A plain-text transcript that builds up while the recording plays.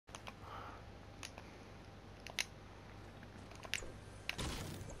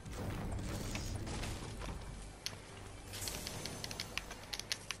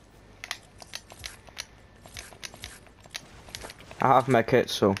I have my kit,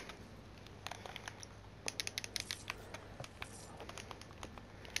 so.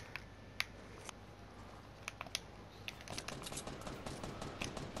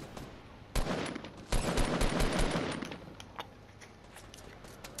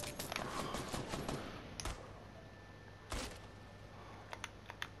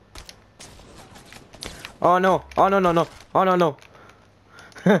 Oh no! Oh no no no! Oh no no!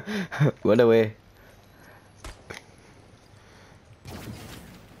 Run away!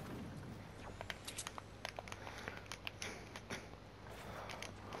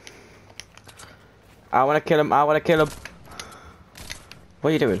 I wanna kill him! I wanna kill him! What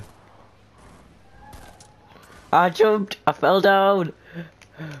are you doing? I jumped! I fell down!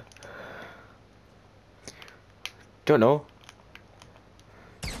 Don't know.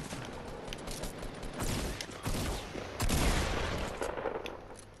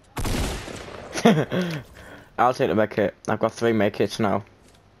 I'll take the med kit. I've got 3 med kits now.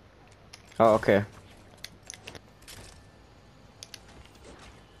 Oh, okay.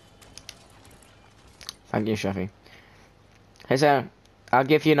 Thank you, Shafi. Here's I'll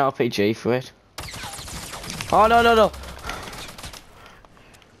give you an RPG for it. Oh no no no!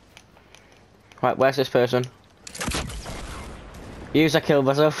 Right, where's this person? Use a kill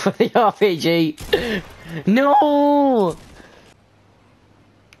myself for the RPG. No!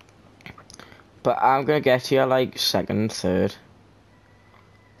 But I'm gonna get here like second, third.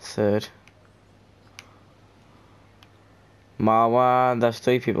 Marwan, there's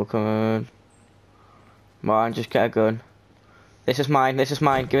 3 people coming. Marwan, just get a gun. This is mine,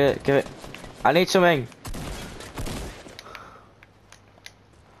 give it. I need something.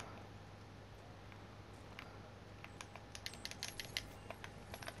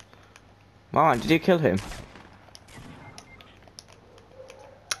 Marwan, did you kill him?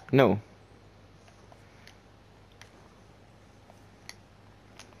 No.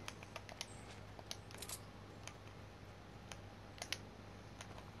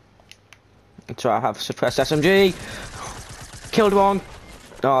 So I have suppressed SMG. Killed one.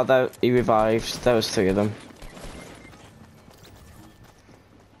 Oh, that he revived. There was 3 of them.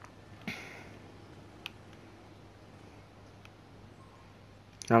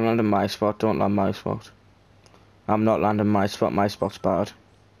 I'm landing my spot. Don't land my spot. I'm not landing my spot. My spot's bad.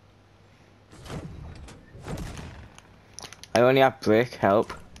 I only have brick.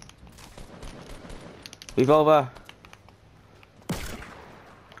 Help. Revolver.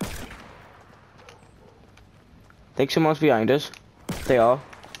 Think someone's behind us. They are.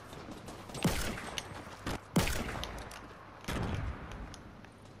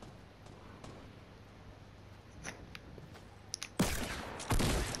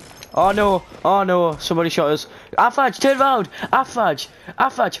 Oh no! Oh no! Somebody shot us. Afaj, turn around! Afaj!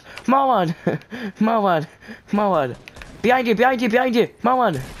 Marwan! Marwan! Behind you!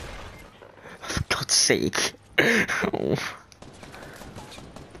 Marwan! For God's sake! Oh.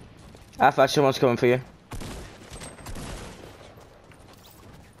 Afaj, someone's coming for you.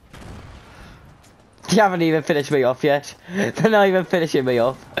 You haven't even finished me off yet. They're not even finishing me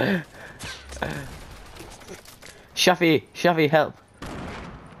off. Shafi, help.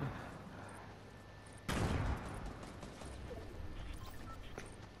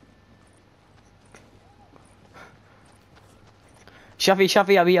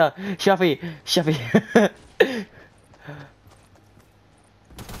 Shafi, I'm here. Shafi.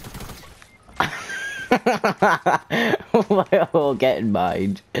 We're all getting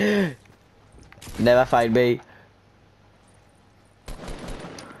mined. Never find me.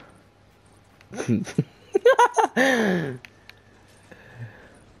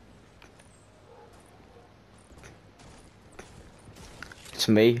 It's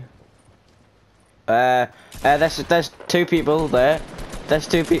me. There's 2 people there. There's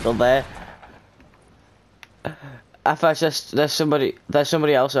 2 people there. I thought there's somebody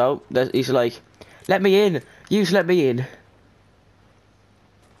else out. He's like, let me in. Let me in.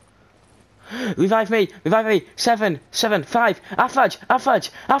 Revive me! 7, 5. Afaj!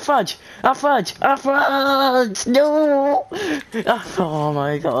 No! Oh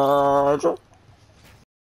my God!